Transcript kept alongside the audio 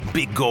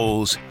Big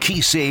goals,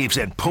 key saves,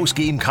 and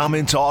post-game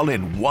comments all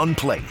in one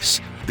place.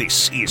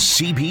 This is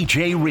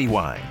CBJ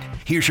Rewind.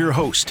 Here's your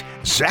host,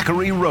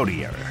 Zachary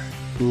Rodier.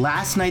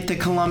 Last night, the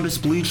Columbus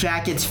Blue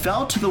Jackets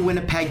fell to the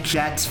Winnipeg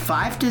Jets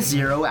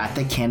 5-0 at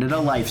the Canada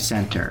Life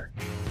Centre.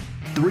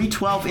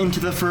 3:12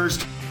 into the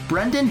first,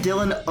 Brendan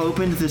Dillon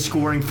opened the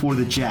scoring for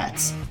the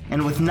Jets,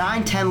 and with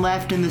 9:10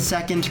 left in the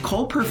second,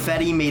 Cole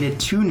Perfetti made it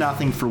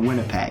 2-0 for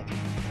Winnipeg.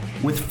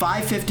 With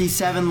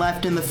 5:57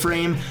 left in the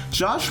frame,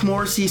 Josh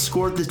Morrissey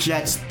scored the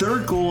Jets'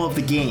 third goal of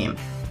the game,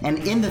 and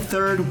in the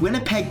third,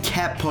 Winnipeg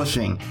kept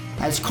pushing,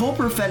 as Cole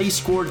Perfetti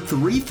scored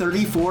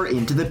 3:34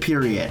 into the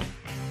period.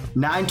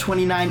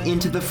 9:29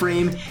 into the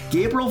frame,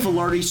 Gabriel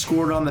Vilardi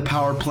scored on the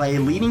power play,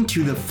 leading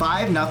to the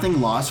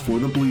 5-0 loss for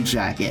the Blue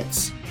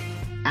Jackets.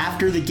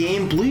 After the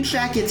game, Blue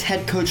Jackets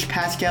head coach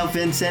Pascal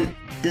Vincent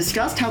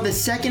discussed how the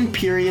second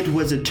period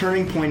was a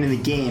turning point in the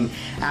game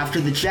after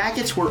the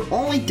Jackets were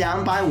only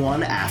down by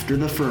one after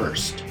the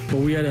first. But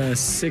we had a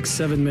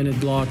 6-7 minute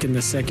block in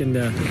the second.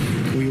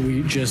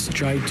 We just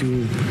tried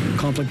to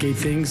complicate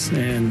things,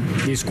 and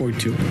they scored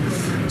two.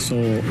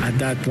 So at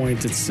that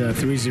point, it's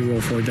 3-0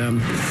 for them.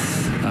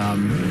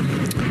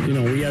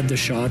 We had the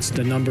shots,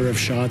 the number of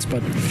shots,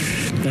 but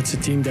that's a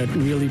team that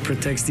really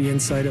protects the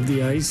inside of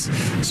the ice.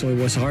 So it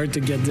was hard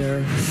to get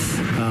there.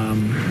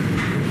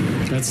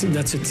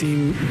 That's a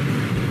team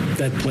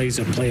that plays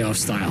a playoff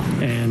style,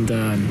 and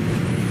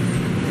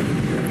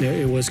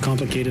it was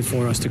complicated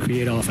for us to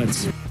create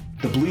offense.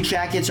 The Blue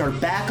Jackets are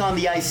back on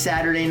the ice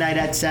Saturday night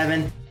at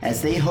 7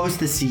 as they host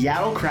the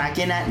Seattle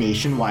Kraken at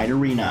Nationwide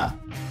Arena.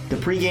 The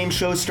pregame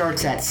show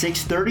starts at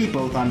 6:30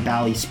 both on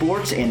Bally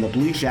Sports and the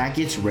Blue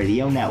Jackets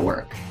Radio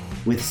Network.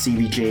 With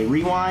CBJ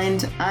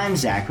Rewind, I'm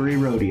Zachary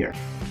Rodier.